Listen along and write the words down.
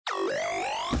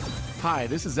Hi,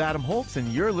 this is Adam Holtz,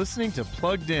 and you're listening to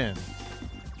Plugged In.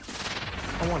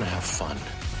 I want to have fun.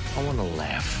 I want to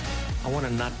laugh. I want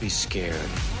to not be scared.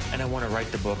 And I want to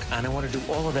write the book, and I want to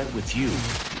do all of that with you.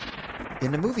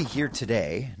 In the movie Here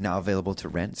Today, now available to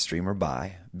rent, stream, or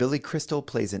buy, Billy Crystal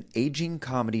plays an aging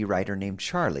comedy writer named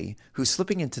Charlie who's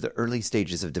slipping into the early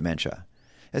stages of dementia.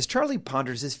 As Charlie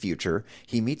ponders his future,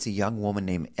 he meets a young woman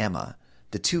named Emma.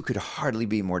 The two could hardly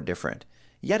be more different.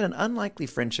 Yet an unlikely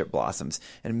friendship blossoms,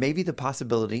 and maybe the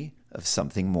possibility of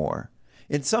something more.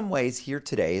 In some ways, Here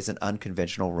Today is an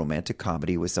unconventional romantic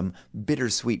comedy with some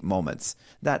bittersweet moments.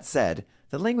 That said,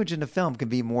 the language in the film can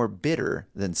be more bitter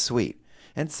than sweet.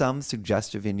 And some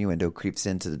suggestive innuendo creeps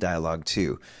into the dialogue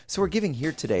too. So we're giving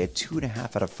Here Today a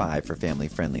 2.5 out of 5 for family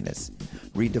friendliness.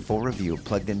 Read the full review at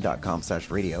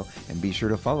pluggedin.com/radio and be sure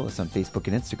to follow us on Facebook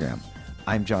and Instagram.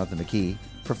 I'm Jonathan McKee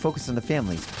for Focus on the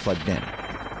Family's Plugged In.